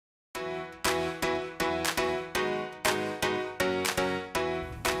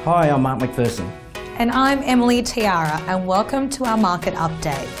Hi, I'm Mark McPherson. And I'm Emilee Tayyara, and welcome to our market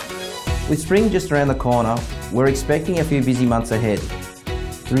update. With spring just around the corner, we're expecting a few busy months ahead.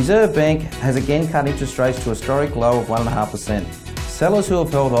 The Reserve Bank has again cut interest rates to a historic low of 1.5%. Sellers who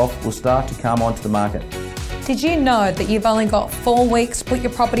have held off will start to come onto the market. Did you know that you've only got 4 weeks to put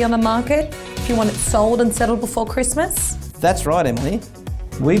your property on the market if you want it sold and settled before Christmas? That's right, Emilee.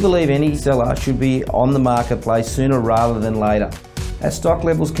 We believe any seller should be on the marketplace sooner rather than later, as stock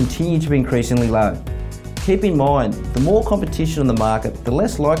levels continue to be increasingly low. Keep in mind, the more competition on the market, the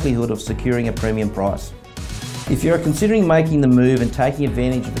less likelihood of securing a premium price. If you're considering making the move and taking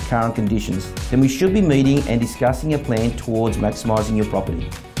advantage of the current conditions, then we should be meeting and discussing a plan towards maximising your property.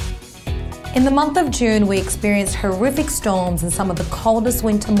 In the month of June, we experienced horrific storms and some of the coldest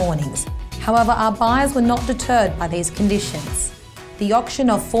winter mornings. However, our buyers were not deterred by these conditions. The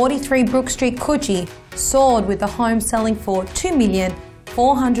auction of 43 Brook Street Coogee soared, with the home selling for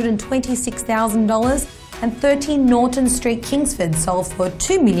 $2,426,000, and 13 Norton Street Kingsford sold for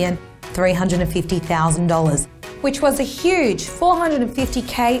 $2,350,000, which was a huge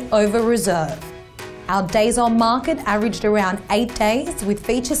 $450K over reserve. Our days on market averaged around 8 days, with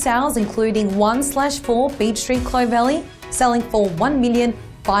feature sales including 1/4 Beach Street Clovelly selling for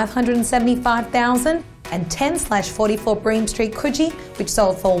 $1,575,000 and 10/44 Bream Street Coogee, which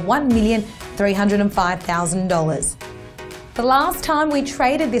sold for $1,305,000. The last time we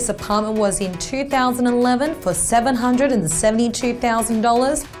traded this apartment was in 2011 for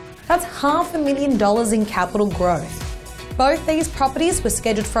 $772,000. That's $500,000 in capital growth. Both these properties were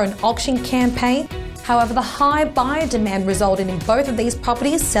scheduled for an auction campaign. However, the high buyer demand resulted in both of these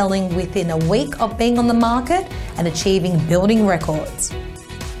properties selling within a week of being on the market and achieving building records.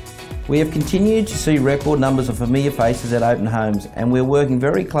 We have continued to see record numbers of familiar faces at open homes, and we're working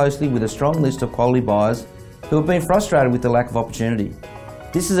very closely with a strong list of quality buyers who have been frustrated with the lack of opportunity.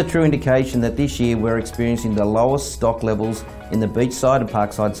 This is a true indication that this year we're experiencing the lowest stock levels in the beachside and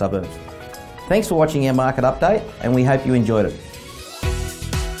parkside suburbs. Thanks for watching our market update, and we hope you enjoyed it.